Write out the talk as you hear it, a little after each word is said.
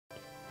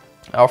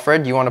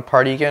Alfred, you want to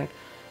party again?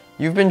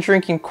 You've been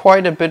drinking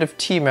quite a bit of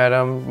tea,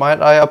 madam.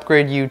 Might I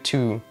upgrade you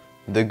to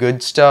the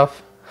good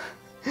stuff?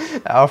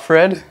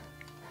 Alfred,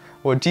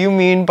 what do you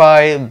mean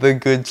by the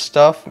good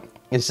stuff?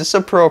 Is this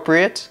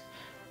appropriate?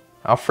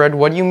 Alfred,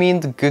 what do you mean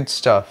the good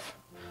stuff?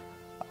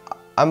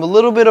 I'm a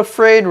little bit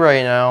afraid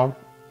right now.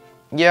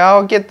 Yeah,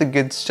 I'll get the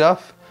good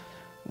stuff.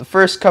 The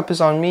first cup is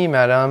on me,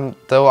 madam,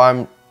 though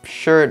I'm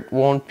sure it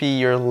won't be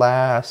your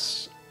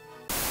last.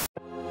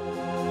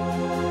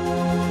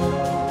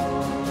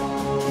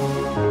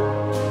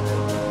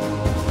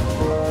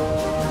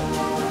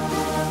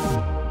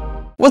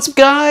 What's up,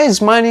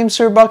 guys? My name's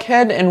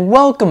SirBucketHead and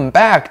welcome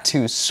back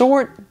to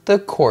Sort the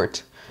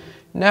Court.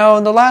 Now,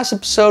 in the last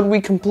episode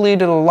we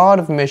completed a lot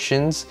of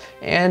missions,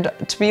 and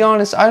to be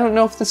honest, I don't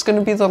know if this is going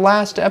to be the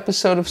last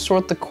episode of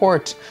Sort the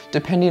Court,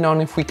 depending on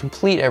if we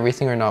complete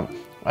everything or not.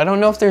 I don't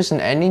know if there's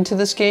an ending to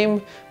this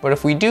game, but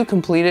if we do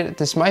complete it,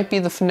 this might be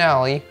the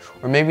finale,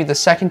 or maybe the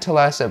second to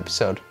last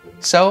episode.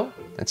 So,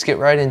 let's get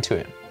right into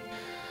it.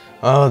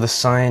 Oh, the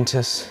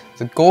scientists.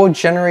 The gold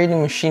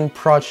generating machine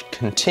project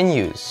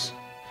continues,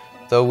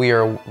 though we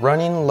are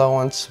running low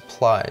on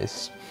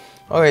supplies.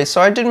 Okay,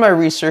 so I did my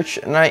research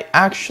and I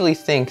actually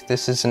think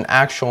this is an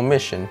actual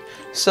mission.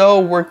 So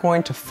we're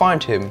going to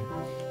find him,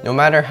 no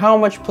matter how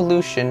much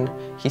pollution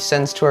he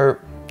sends to our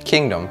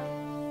kingdom.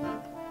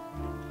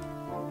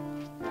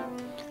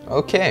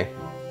 Okay.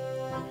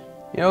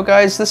 You know,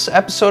 guys, this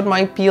episode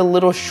might be a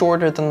little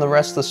shorter than the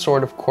rest of the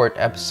Sword of Court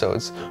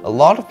episodes. A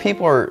lot of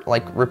people are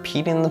like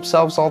repeating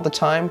themselves all the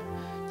time,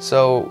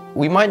 so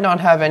we might not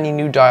have any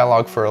new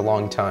dialogue for a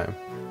long time.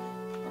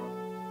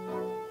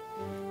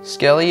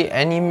 Skelly,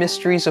 any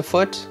mysteries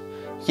afoot?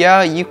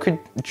 Yeah, you could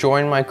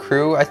join my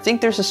crew. I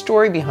think there's a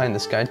story behind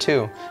this guy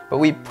too, but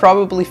we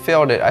probably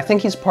failed it. I think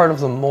he's part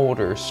of the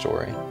Mulder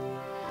story.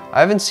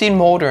 I haven't seen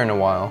Mulder in a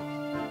while.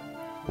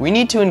 We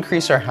need to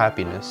increase our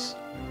happiness.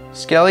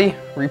 Skelly,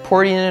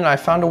 reporting in, I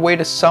found a way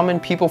to summon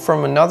people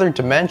from another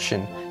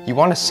dimension. You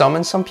want to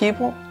summon some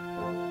people?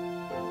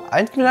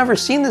 I've never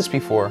seen this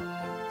before.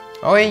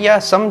 Oh yeah,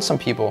 summon some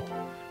people.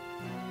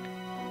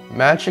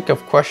 Magic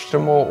of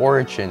questionable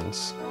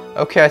origins.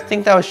 Okay, I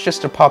think that was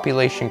just a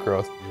population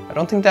growth. I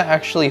don't think that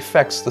actually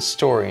affects the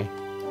story.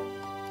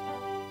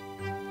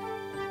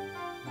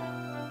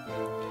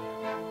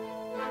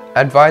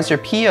 Advisor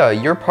Pia,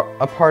 you're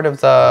a part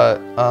of the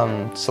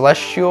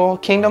Celestial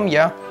Kingdom,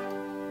 yeah?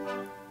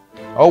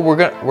 Oh,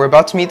 we're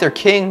about to meet their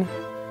king.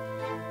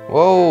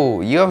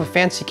 Whoa, you have a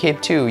fancy cape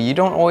too. You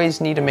don't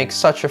always need to make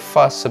such a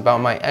fuss about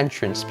my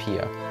entrance,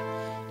 Pia.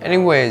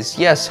 Anyways,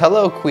 yes,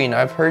 hello Queen.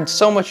 I've heard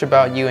so much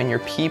about you and your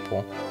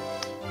people.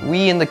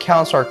 We in the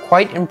council are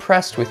quite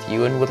impressed with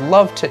you and would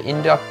love to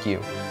induct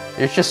you.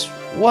 There's just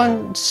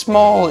one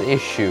small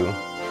issue.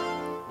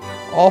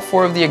 All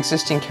 4 of the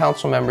existing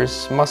council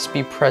members must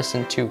be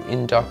present to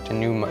induct a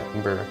new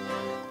member.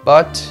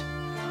 But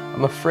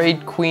I'm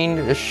afraid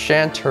Queen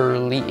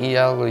Chanterly.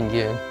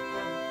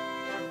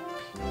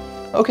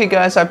 Okay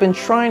guys, I've been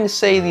trying to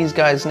say these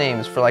guys'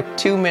 names for like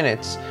 2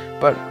 minutes,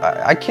 but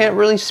I can't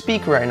really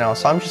speak right now,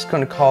 so I'm just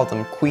going to call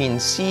them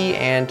Queen C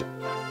and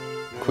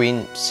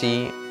Queen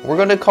C. We're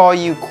going to call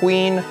you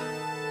Queen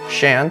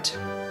Chant,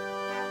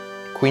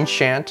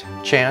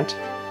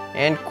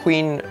 and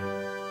Queen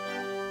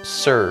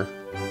Sir.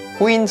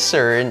 Queen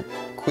Sir and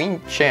Queen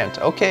Chant.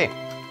 Okay.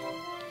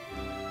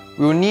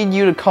 We will need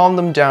you to calm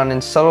them down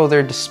and settle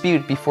their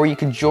dispute before you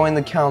can join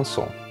the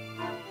council.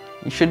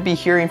 You should be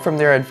hearing from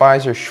their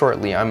advisor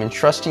shortly. I'm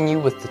entrusting you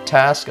with the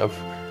task of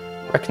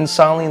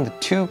reconciling the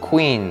 2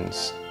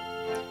 queens.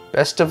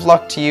 Best of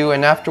luck to you,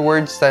 and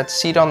afterwards that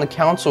seat on the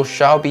council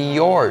shall be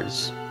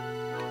yours.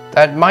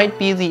 That might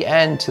be the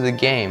end to the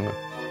game.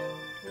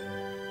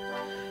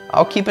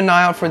 I'll keep an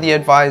eye out for the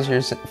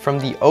advisors from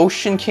the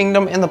Ocean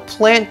Kingdom and the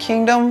Plant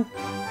Kingdom.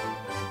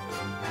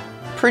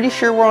 Pretty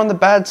sure we're on the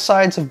bad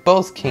sides of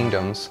both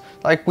kingdoms.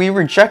 Like, we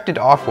rejected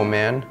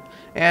Aquaman,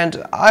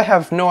 and I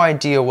have no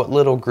idea what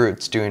little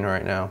Groot's doing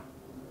right now.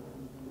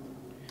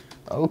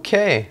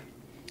 Okay.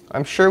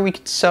 I'm sure we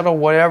could settle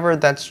whatever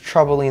that's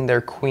troubling their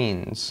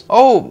queens.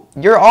 Oh,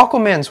 you're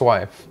Aquaman's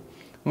wife.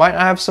 Might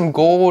I have some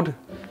gold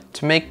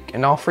to make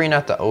an offering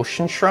at the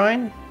Ocean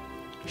Shrine?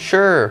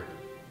 Sure.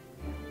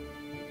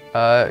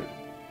 Am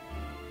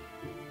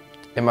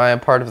I a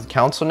part of the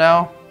council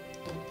now?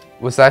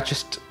 Was that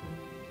just...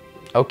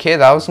 Okay,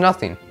 that was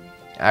nothing.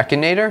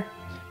 Akinator?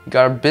 You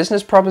got a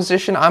business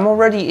proposition? I'm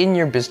already in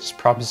your business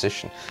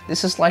proposition.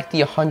 This is like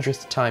the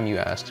 100th time you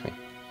asked me.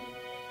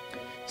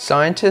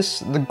 Scientists,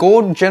 the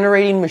gold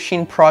generating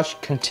machine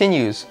project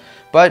continues,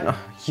 but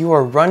you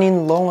are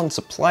running low on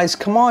supplies.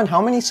 Come on,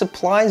 how many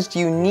supplies do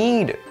you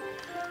need?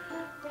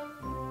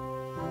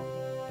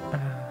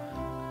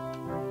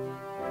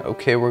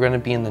 Okay, we're gonna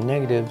be in the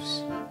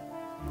negatives.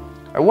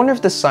 I wonder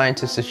if the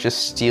scientist is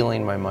just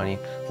stealing my money.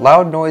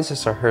 Loud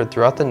noises are heard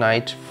throughout the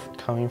night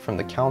coming from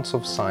the Council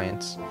of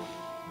Science.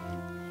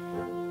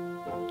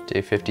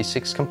 Day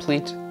 56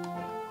 complete.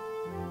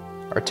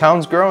 Our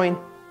town's growing.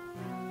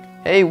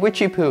 Hey,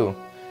 Witchy Poo.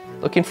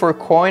 Looking for a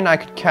coin? I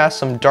could cast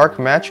some dark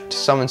magic to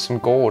summon some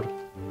gold.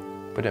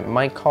 but it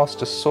might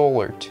cost a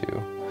soul or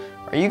two.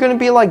 Are you gonna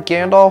be like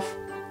Gandalf?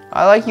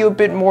 I like you a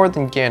bit more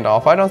than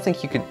Gandalf. I don't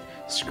think you could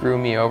screw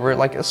me over.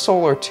 Like a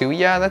soul or two.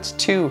 Yeah, that's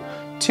two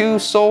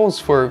souls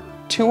for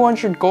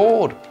 200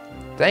 gold.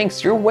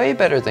 Thanks, you're way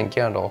better than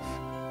Gandalf.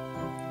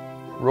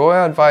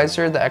 Royal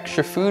Advisor, the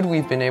extra food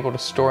we've been able to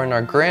store in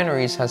our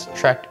granaries has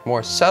attracted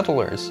more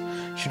settlers.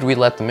 Should we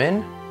let them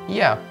in?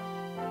 Yeah.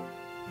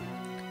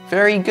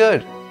 Very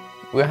good.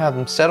 We'll have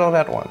them settled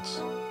at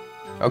once.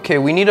 Okay,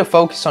 we need to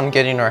focus on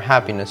getting our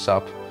happiness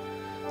up.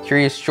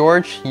 Curious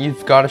George,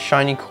 you've got a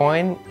shiny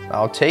coin.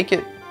 I'll take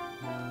it.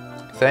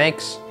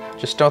 Thanks.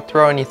 Just don't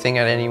throw anything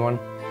at anyone.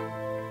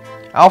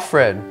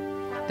 Alfred,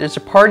 there's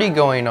a party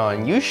going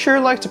on. You sure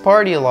like to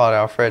party a lot,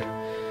 Alfred.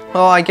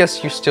 Well, I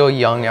guess you're still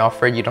young,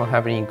 Alfred. You don't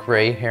have any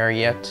gray hair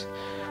yet.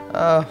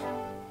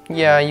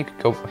 Yeah, you could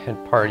go ahead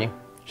and party.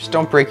 Just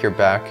don't break your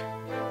back.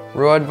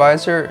 Royal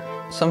Advisor,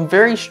 some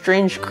very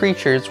strange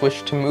creatures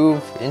wish to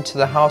move into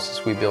the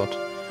houses we built.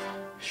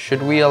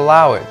 Should we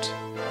allow it?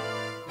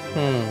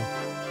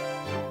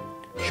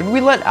 Should we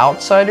let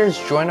outsiders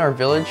join our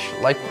village?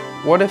 Like,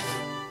 what if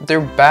they're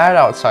bad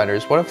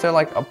outsiders? What if they're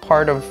like a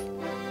part of,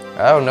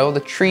 I don't know, the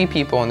tree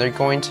people and they're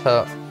going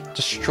to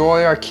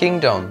destroy our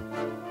kingdom?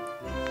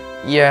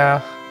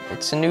 Yeah,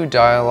 it's a new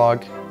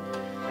dialogue.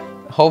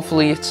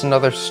 Hopefully it's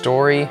another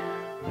story,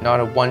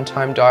 not a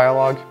one-time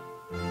dialogue.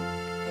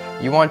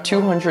 You want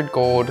 200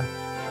 gold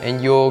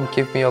and you'll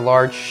give me a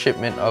large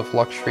shipment of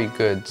luxury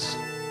goods.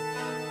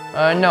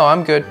 No,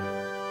 I'm good.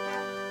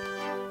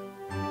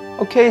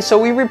 Okay, so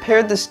we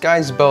repaired this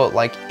guy's boat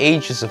like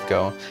ages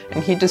ago,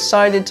 and he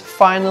decided to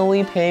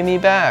finally pay me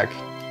back.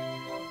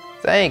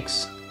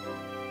 Thanks.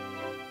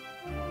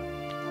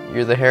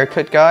 You're the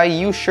haircut guy?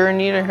 You sure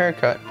need a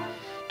haircut.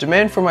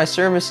 Demand for my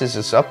services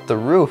is up the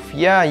roof.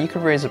 Yeah, you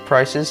could raise the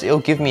prices. It'll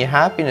give me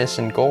happiness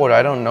and gold.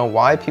 I don't know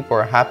why people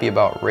are happy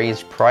about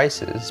raised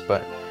prices,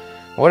 but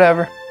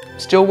whatever.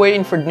 Still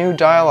waiting for new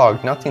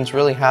dialogue. Nothing's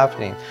really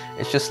happening.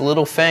 It's just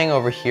little Fang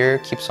over here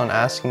keeps on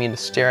asking me to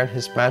stare at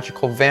his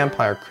magical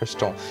vampire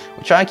crystal,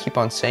 which I keep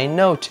on saying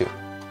no to.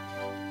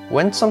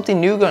 When's something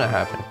new gonna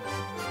happen?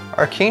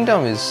 Our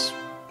kingdom is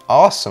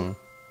awesome.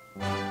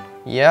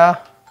 Yeah,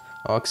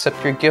 I'll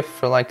accept your gift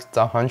for like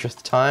the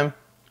 100th time.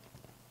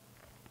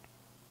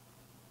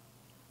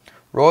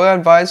 Royal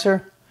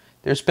Advisor,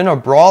 there's been a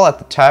brawl at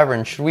the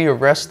tavern. Should we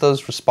arrest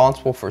those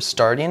responsible for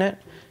starting it?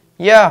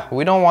 Yeah,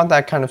 we don't want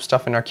that kind of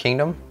stuff in our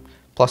kingdom.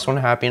 +1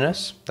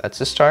 happiness,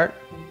 that's a start.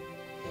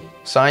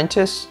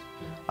 Scientists,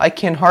 I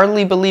can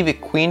hardly believe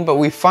it, Queen, but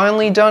we've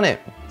finally done it.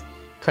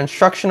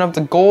 Construction of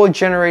the gold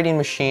generating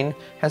machine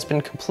has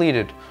been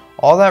completed.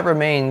 All that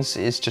remains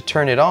is to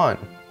turn it on.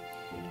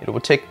 It will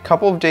take a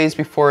couple of days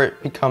before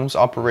it becomes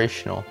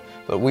operational,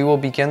 but we will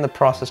begin the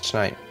process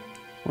tonight.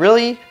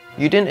 Really?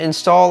 You didn't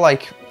install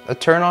like a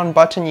turn on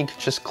button you could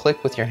just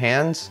click with your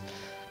hands?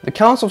 The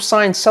Council of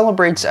Science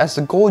celebrates as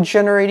the gold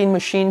generating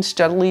machine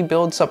steadily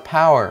builds up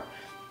power.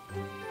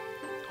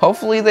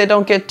 Hopefully they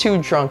don't get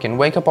too drunk and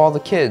wake up all the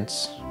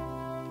kids.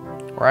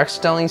 Or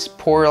accidentally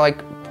pour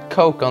like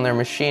Coke on their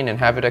machine and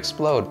have it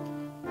explode.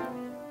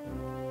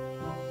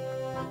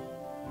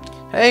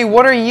 Hey,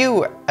 what are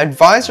you?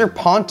 Advisor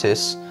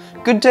Pontus?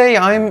 Good day,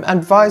 I'm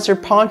Advisor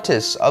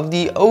Pontus of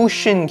the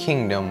Ocean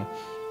Kingdom.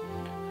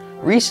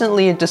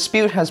 Recently, a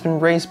dispute has been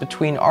raised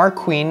between our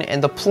queen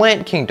and the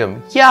Plant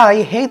Kingdom. Yeah,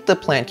 I hate the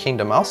Plant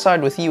Kingdom. I'll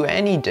side with you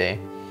any day.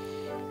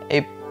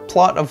 A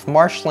plot of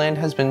marshland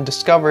has been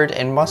discovered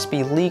and must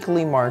be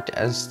legally marked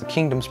as the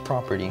kingdom's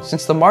property.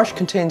 Since the marsh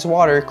contains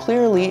water,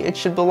 clearly it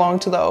should belong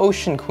to the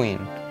Ocean Queen.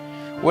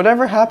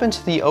 Whatever happened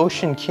to the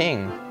Ocean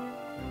King?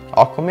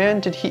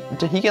 Aquaman, did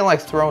he get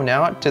like thrown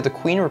out? Did the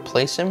queen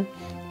replace him?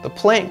 The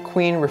Plant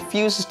Queen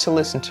refuses to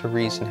listen to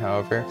reason,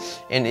 however,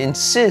 and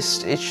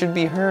insists it should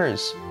be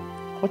hers.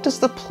 What does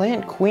the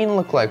Plant Queen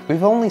look like?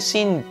 We've only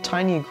seen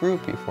Tiny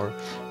Groot before.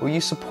 Will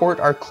you support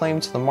our claim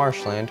to the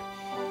marshland?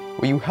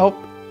 Will you help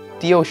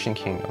the Ocean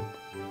Kingdom?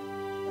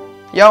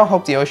 Yeah, I'll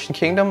help the Ocean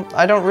Kingdom.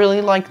 I don't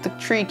really like the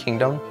Tree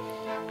Kingdom.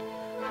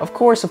 Of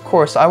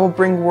course, I will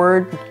bring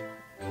word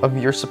of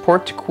your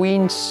support to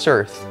Queen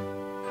Sirth.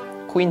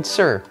 Queen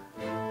Sir.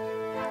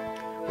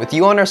 With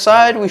you on our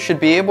side, we should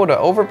be able to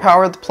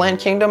overpower the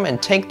Plant Kingdom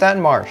and take that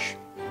marsh.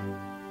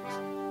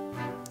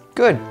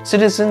 Good.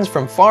 Citizens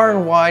from far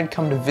and wide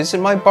come to visit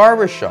my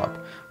barber shop.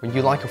 Would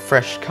you like a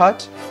fresh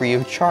cut, free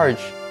of charge?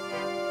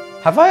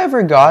 Have I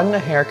ever gotten a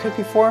haircut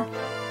before?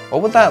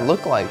 What would that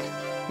look like?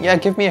 Yeah,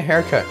 give me a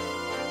haircut.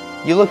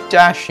 You look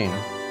dashing.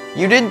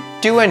 You didn't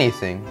do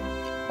anything.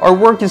 Our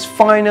work is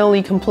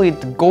finally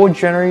complete. The gold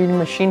generating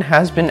machine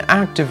has been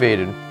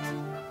activated.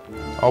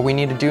 All we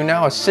need to do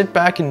now is sit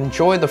back and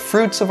enjoy the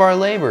fruits of our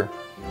labor.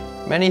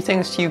 Many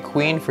thanks to you,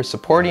 Queen, for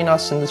supporting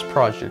us in this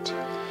project.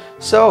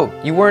 So,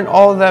 you weren't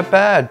all that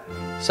bad.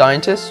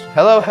 Scientists,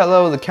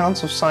 hello, the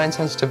Council of Science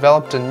has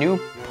developed a new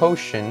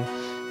potion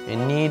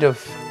in need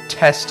of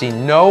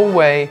testing. No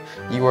way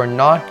you are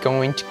not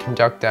going to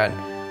conduct that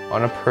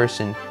on a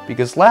person,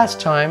 because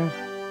last time,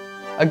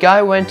 a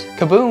guy went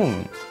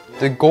kaboom.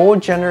 The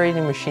gold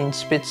generating machine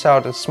spits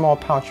out a small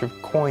pouch of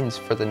coins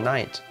for the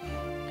night.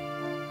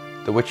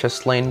 The witch has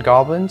slain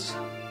goblins.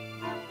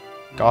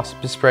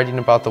 Gossip is spreading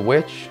about the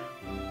witch.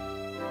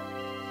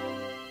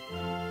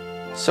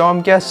 So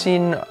I'm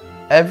guessing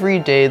every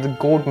day the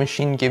gold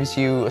machine gives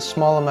you a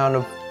small amount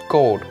of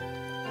gold.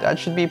 That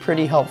should be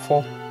pretty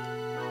helpful.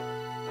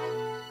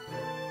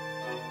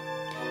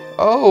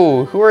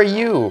 Oh, who are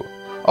you?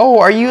 Oh,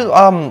 are you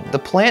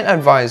the plant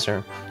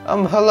advisor?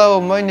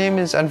 Hello, my name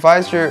is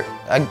Advisor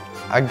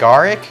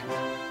Agaric.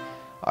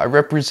 I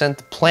represent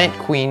the plant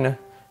queen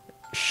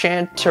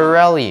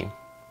Chantarelli,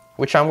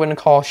 which I'm going to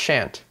call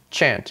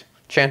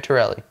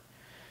Chantarelli.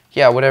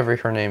 Yeah, whatever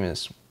her name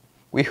is.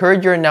 We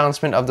heard your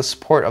announcement of the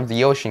support of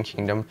the Ocean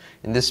Kingdom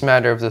in this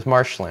matter of the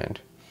marshland.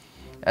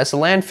 As a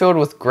land filled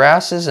with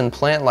grasses and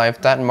plant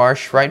life, that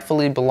marsh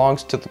rightfully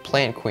belongs to the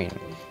plant queen.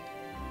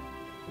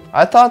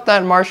 I thought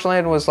that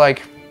marshland was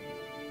like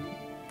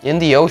in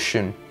the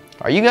ocean.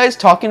 Are you guys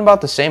talking about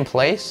the same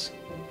place?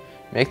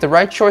 Make the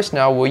right choice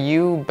now. Will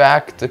you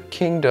back the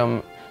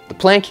kingdom, the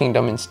plant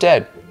kingdom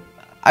instead?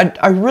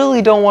 I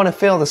really don't want to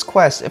fail this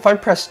quest. If I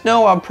press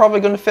no, I'm probably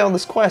going to fail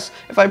this quest.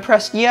 If I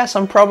press yes,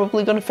 I'm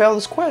probably going to fail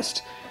this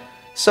quest.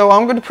 So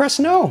I'm going to press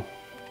no.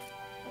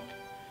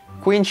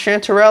 Queen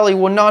Chantarelli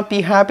will not be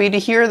happy to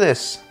hear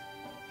this.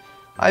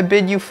 I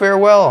bid you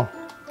farewell.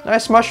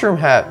 Nice mushroom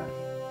hat.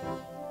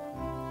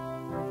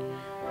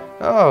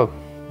 Oh.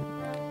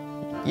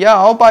 Yeah,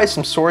 I'll buy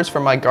some swords for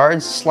my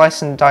guards,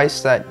 slice and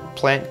dice that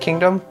plant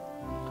kingdom.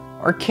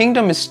 Our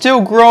kingdom is still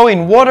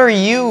growing. What are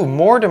you,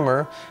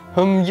 Mortimer?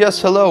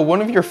 Yes, hello.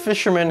 One of your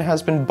fishermen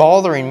has been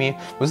bothering me.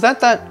 Was that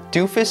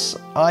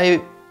doofus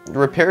I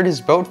repaired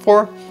his boat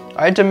for?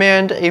 I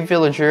demand a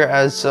villager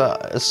as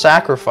a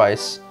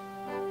sacrifice.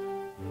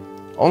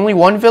 Only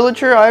one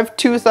villager? I have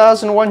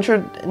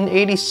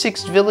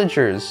 2,186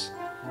 villagers.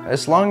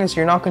 As long as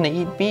you're not going to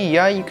eat me,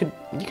 yeah, you can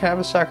have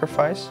a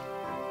sacrifice.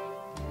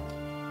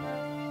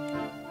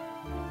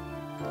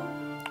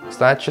 Is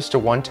that just a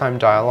one-time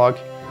dialogue?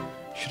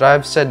 Should I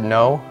have said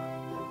no?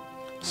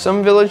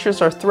 Some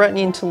villagers are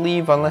threatening to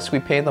leave unless we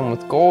pay them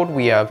with gold.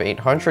 We have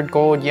 800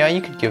 gold. Yeah,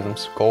 you could give them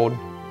some gold.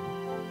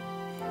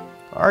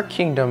 Our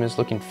kingdom is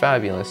looking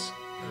fabulous.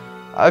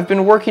 I've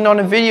been working on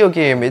a video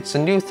game. It's a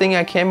new thing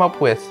I came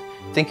up with.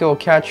 Think it will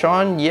catch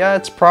on? Yeah,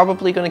 it's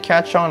probably going to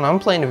catch on. I'm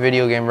playing a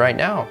video game right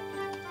now.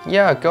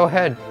 Yeah, go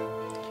ahead.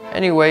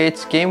 Anyway,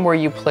 it's a game where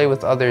you play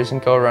with others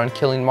and go around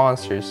killing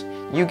monsters.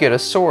 You get a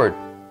sword.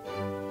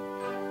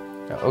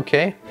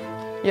 Okay.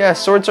 Yeah,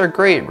 swords are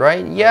great,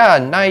 right? Yeah,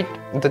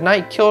 the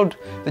knight killed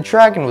the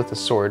dragon with a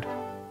sword.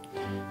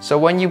 So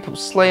when you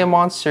slay a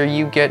monster,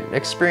 you get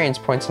experience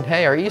points. And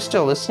hey, are you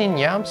still listening?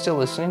 Yeah, I'm still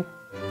listening.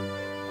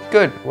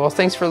 Good. Well,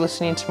 thanks for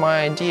listening to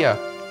my idea.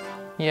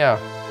 Yeah.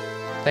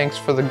 Thanks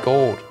for the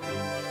gold.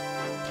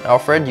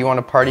 Alfred, you want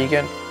to party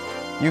again?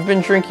 You've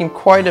been drinking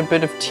quite a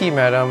bit of tea,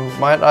 madam.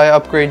 Might I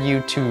upgrade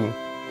you to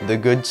the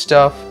good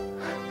stuff?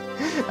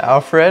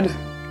 Alfred?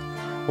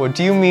 What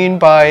do you mean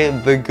by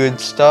the good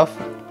stuff?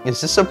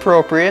 Is this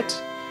appropriate?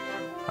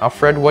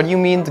 Alfred, what do you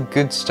mean the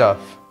good stuff?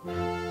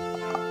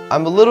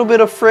 I'm a little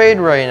bit afraid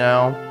right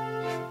now.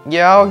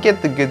 Yeah, I'll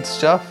get the good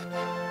stuff.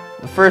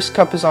 The first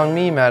cup is on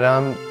me,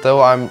 madam,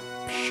 though I'm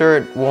sure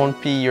it won't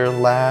be your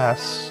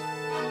last.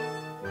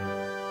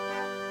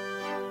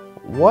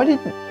 What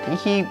did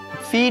he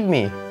feed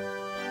me?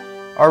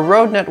 Our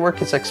road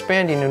network is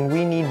expanding and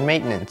we need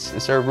maintenance.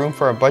 Is there room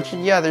for a budget?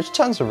 Yeah, there's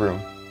tons of room.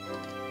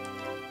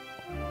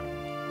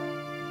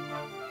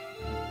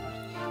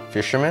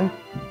 Fisherman?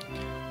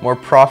 More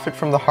profit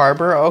from the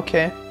harbor?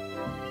 Okay.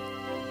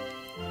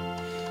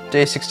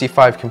 Day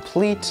 65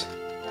 complete.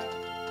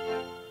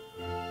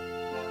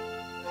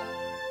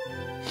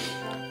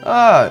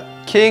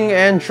 King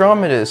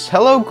Andromedus.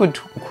 Hello, good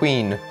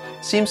queen.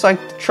 Seems like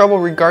the trouble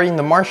regarding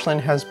the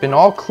marshland has been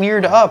all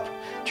cleared up.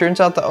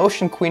 Turns out the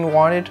Ocean Queen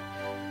wanted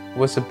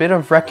was a bit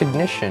of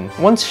recognition.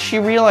 Once she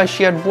realized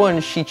she had won,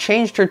 she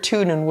changed her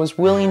tune and was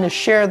willing to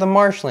share the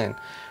marshland.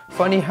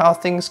 Funny how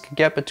things could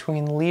get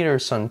between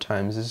leaders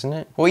sometimes, isn't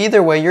it? Well,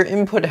 either way, your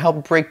input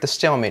helped break the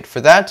stalemate.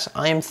 For that,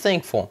 I am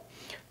thankful.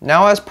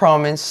 Now, as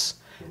promised,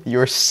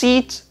 your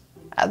seat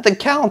at the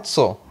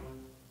council.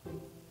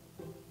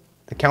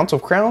 The Council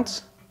of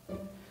Crowns?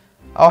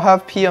 I'll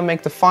have Pia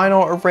make the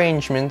final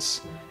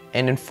arrangements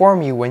and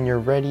inform you when we're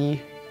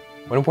ready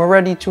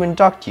to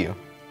induct you.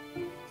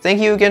 Thank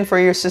you again for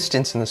your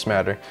assistance in this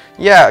matter.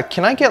 Yeah,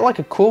 can I get like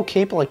a cool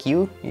cape like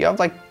you? You have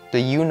like the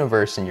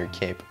universe in your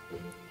cape.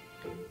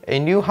 A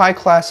new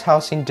high-class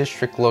housing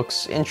district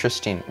looks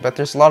interesting, but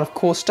there's a lot of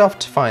cool stuff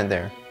to find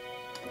there.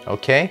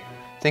 Okay,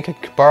 think I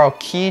could borrow a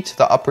key to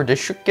the upper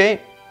district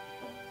gate?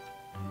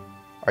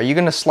 Are you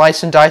gonna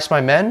slice and dice my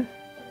men?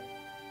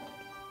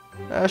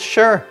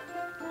 Sure.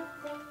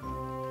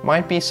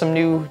 Might be some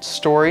new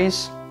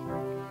stories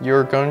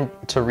you're going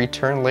to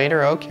return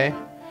later? Okay.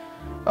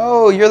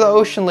 Oh, you're the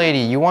ocean lady.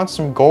 You want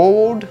some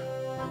gold?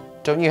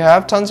 Don't you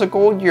have tons of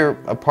gold? You're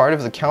a part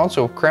of the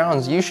Council of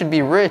Crowns. You should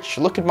be rich.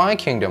 Look at my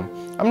kingdom.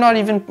 I'm not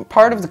even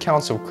part of the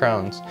Council of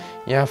Crowns.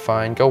 Yeah,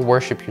 fine. Go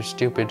worship your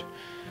stupid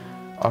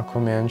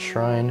Aquaman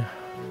Shrine.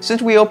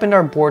 Since we opened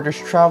our borders,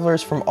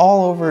 travelers from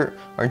all over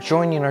are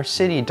joining our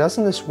city.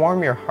 Doesn't this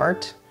warm your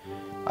heart?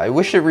 I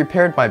wish it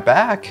repaired my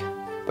back,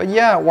 but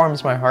yeah, it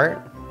warms my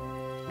heart.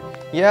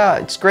 Yeah,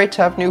 it's great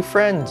to have new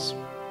friends.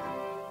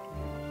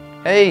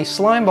 Hey,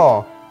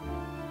 Slimeball.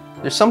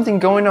 There's something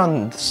going on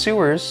in the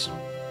sewers.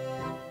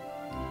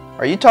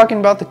 Are you talking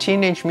about the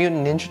Teenage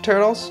Mutant Ninja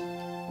Turtles?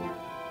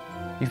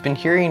 You've been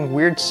hearing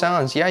weird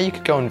sounds. Yeah, you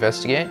could go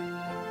investigate.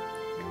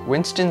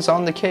 Winston's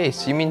on the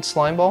case. You mean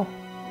Slimeball?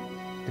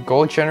 The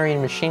gold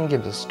generating machine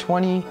gives us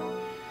 20.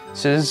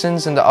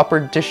 Citizens in the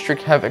upper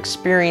district have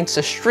experienced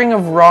a string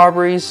of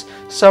robberies,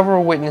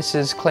 several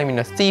witnesses claiming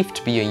a thief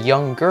to be a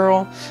young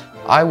girl.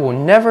 I will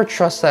never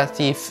trust that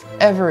thief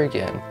ever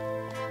again.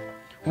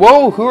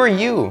 Whoa, who are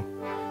you?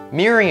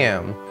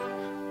 Miriam.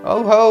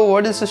 Oh ho,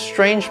 what is this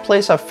strange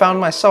place I've found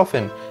myself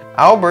in?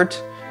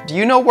 Albert, do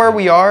you know where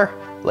we are?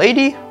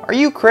 Lady, are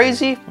you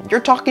crazy?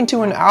 You're talking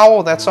to an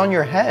owl that's on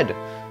your head.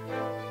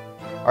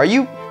 Are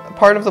you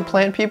part of the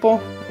plant people?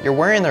 You're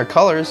wearing their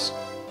colors.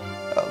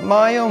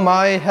 My oh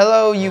my,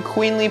 hello you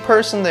queenly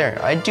person there.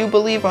 I do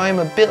believe I am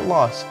a bit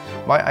lost.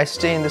 Might I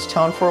stay in this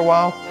town for a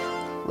while?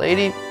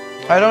 Lady,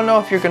 I don't know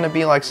if you're gonna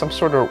be like some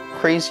sort of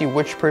crazy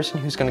witch person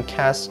who's gonna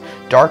cast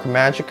dark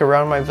magic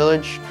around my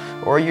village,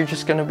 or you're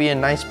just gonna be a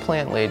nice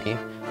plant lady.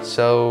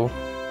 So,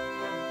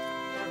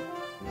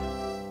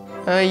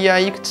 yeah,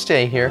 you could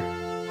stay here.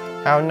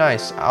 How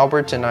nice.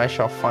 Albert and I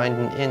shall find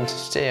an inn to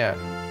stay at.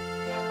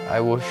 I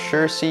will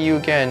sure see you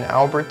again.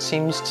 Albert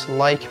seems to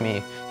like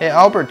me. Hey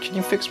Albert, could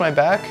you fix my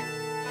back?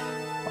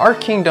 Our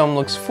kingdom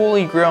looks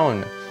fully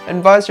grown.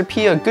 Advisor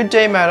Pia, good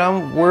day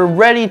madam. We're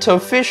ready to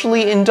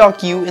officially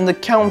induct you in the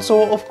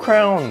Council of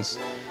Crowns.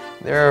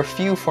 There are a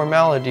few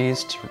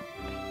formalities to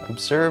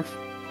observe.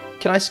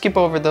 Can I skip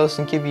over those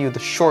and give you the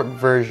short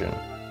version?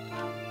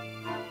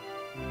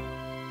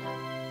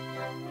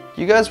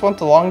 You guys want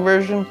the long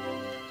version?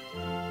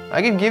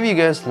 I could give you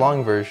guys the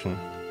long version.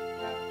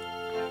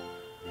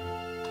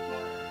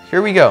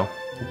 Here we go.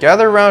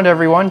 Gather around,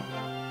 everyone.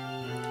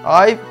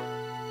 I,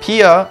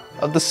 Pia,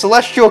 of the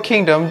Celestial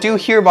Kingdom, do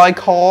hereby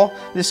call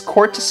this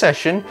court to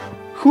session.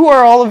 Who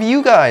are all of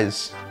you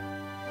guys?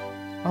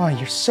 Oh,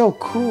 you're so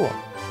cool.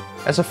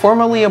 As a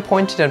formally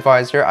appointed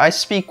advisor, I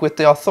speak with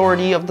the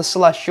authority of the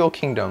Celestial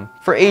Kingdom.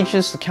 For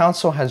ages, the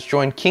council has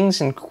joined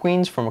kings and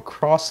queens from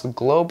across the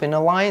globe in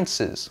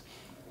alliances.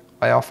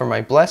 I offer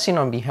my blessing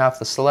on behalf of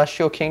the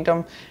Celestial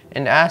Kingdom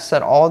and ask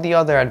that all the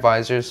other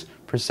advisors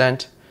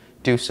present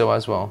do so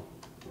as well.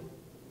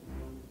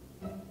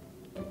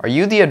 Are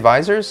you the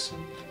advisors?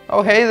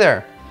 Oh, hey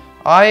there.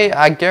 I,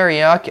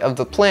 Agariak of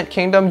the Plant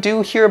Kingdom,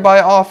 do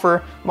hereby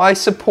offer my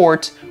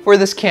support for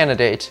this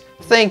candidate.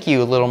 Thank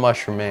you, little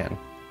mushroom man.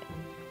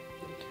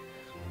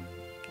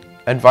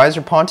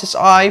 Advisor Pontus,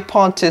 I,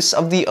 Pontus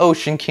of the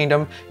Ocean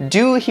Kingdom,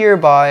 do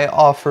hereby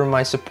offer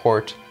my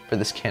support for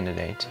this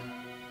candidate.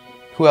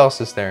 Who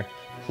else is there?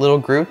 Little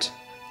Groot?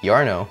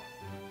 Yarno.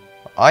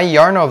 I,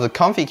 Yarno of the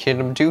Comfy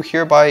Kingdom, do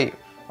hereby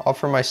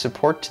offer my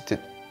support to the...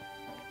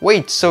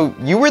 Wait, so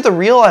you were the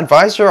real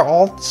advisor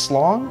all this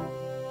long?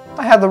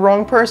 I had the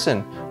wrong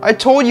person. I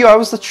told you I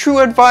was the true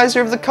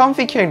advisor of the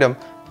Comfy Kingdom.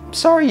 I'm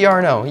sorry,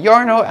 Yarno.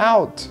 Yarno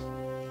out.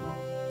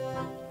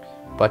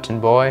 Button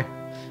Boy.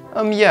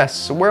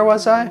 Yes, where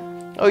was I?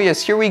 Oh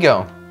yes, here we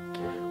go.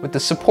 With the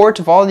support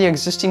of all the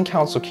existing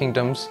council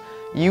kingdoms,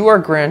 you are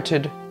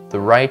granted the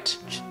right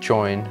to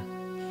join.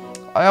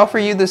 I offer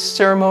you this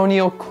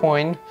ceremonial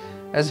coin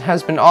as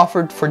has been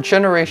offered for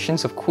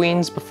generations of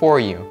queens before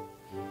you.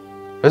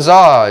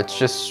 Huzzah! It's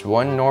just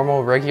one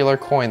normal regular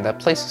coin that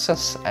places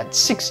us at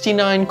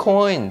 69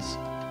 coins.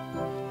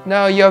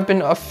 Now you have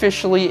been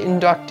officially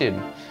inducted.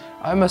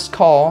 I must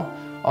call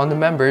on the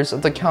members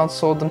of the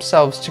council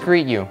themselves to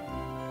greet you.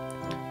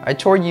 I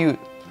told you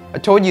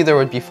there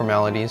would be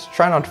formalities.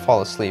 Try not to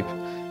fall asleep.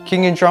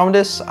 King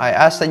Andromedus, I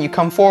ask that you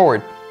come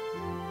forward.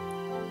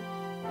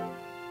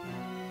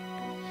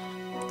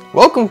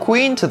 Welcome,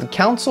 Queen, to the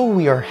Council.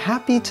 We are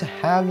happy to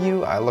have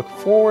you. I look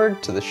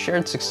forward to the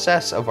shared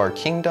success of our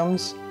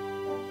kingdoms.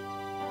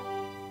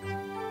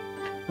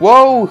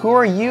 Whoa, who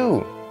are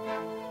you?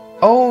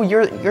 Oh,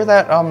 you're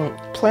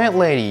that plant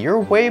lady. You're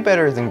way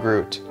better than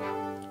Groot.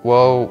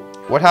 Whoa,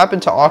 what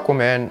happened to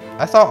Aquaman?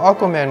 I thought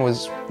Aquaman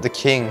was the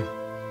king.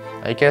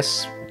 I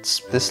guess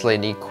it's this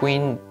lady,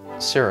 Queen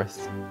Sir.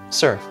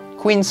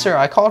 Queen Sir.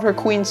 I called her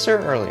Queen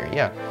Sir earlier.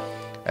 Yeah.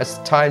 As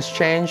the tides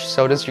change,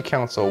 so does your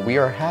council. We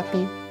are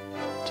happy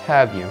to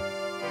have you.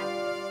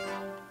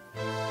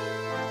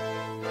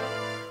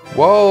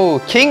 Whoa,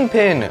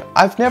 Kingpin!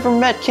 I've never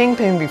met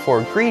Kingpin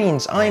before.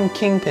 Greetings, I'm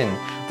Kingpin,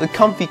 the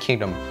Comfy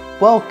Kingdom.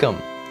 Welcome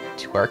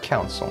to our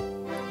council.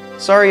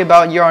 Sorry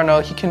about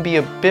Yarno, he can be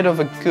a bit of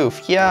a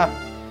goof. Yeah,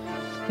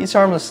 he's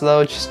harmless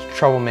though, just a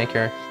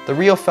troublemaker. The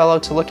real fellow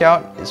to look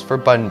out is for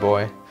Button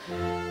Boy.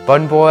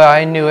 Button Boy,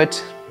 I knew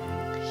it.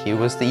 He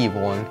was the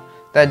evil one.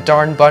 That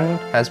darn Button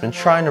has been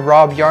trying to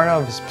rob Yarno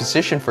of his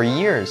position for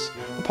years.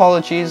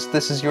 Apologies,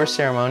 this is your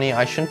ceremony.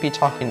 I shouldn't be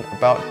talking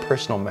about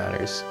personal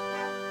matters.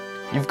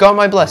 You've got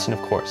my blessing,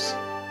 of course.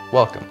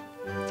 Welcome.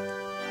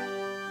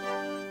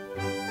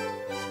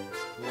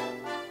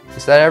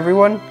 Is that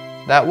everyone?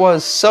 That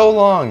was so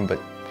long, but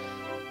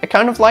I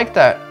kind of like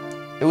that.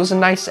 It was a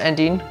nice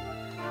ending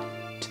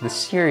to the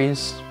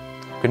series.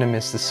 I'm gonna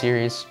miss the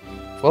series.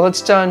 Well,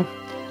 it's done.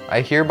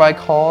 I hereby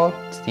call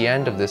to the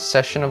end of this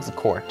session of the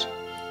court.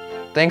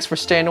 Thanks for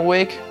staying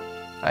awake.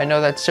 I know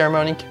that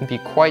ceremony can be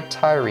quite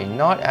tiring.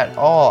 Not at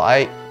all.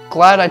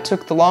 Glad I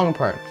took the long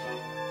part.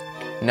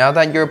 Now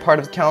that you're a part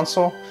of the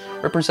council,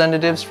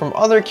 representatives from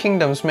other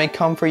kingdoms may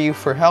come for you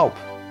for help.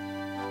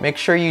 Make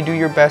sure you do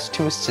your best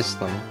to assist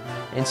them.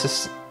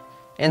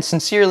 And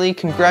sincerely,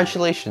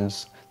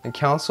 congratulations. The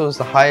council is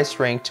the highest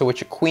rank to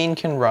which a queen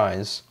can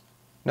rise.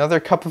 Another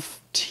cup of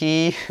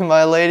tea,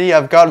 my lady?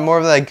 I've got more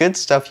of that good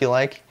stuff you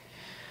like.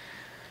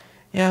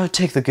 Yeah, I'll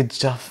take the good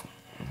stuff.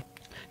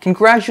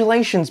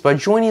 Congratulations, by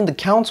joining the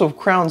Council of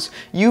Crowns,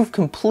 you've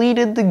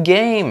completed the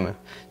game.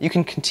 You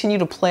can continue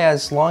to play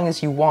as long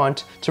as you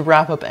want to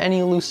wrap up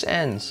any loose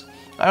ends.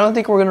 I don't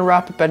think we're going to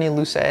wrap up any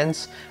loose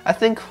ends. I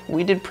think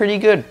we did pretty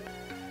good.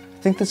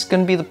 I think this is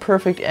going to be the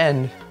perfect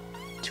end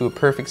to a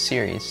perfect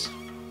series.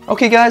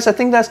 Okay guys, I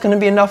think that's going to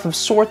be enough of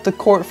Sort the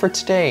Court for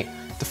today.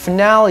 The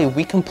finale,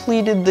 we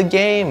completed the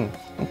game.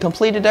 We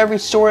completed every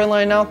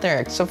storyline out there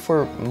except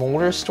for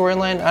Mulder's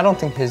storyline. I don't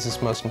think his is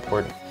most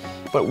important.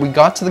 But we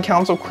got to the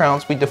Council of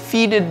Crowns, we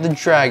defeated the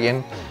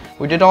dragon,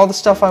 we did all the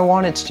stuff I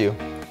wanted to do.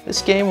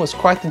 This game was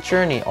quite the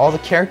journey. All the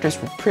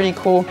characters were pretty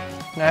cool,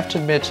 and I have to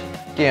admit,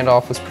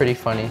 Gandalf was pretty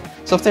funny.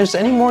 So if there's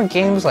any more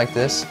games like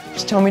this,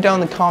 just tell me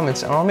down in the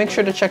comments and I'll make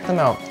sure to check them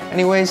out.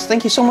 Anyways,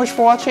 thank you so much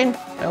for watching.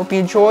 I hope you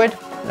enjoyed,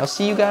 and I'll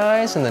see you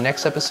guys in the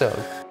next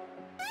episode.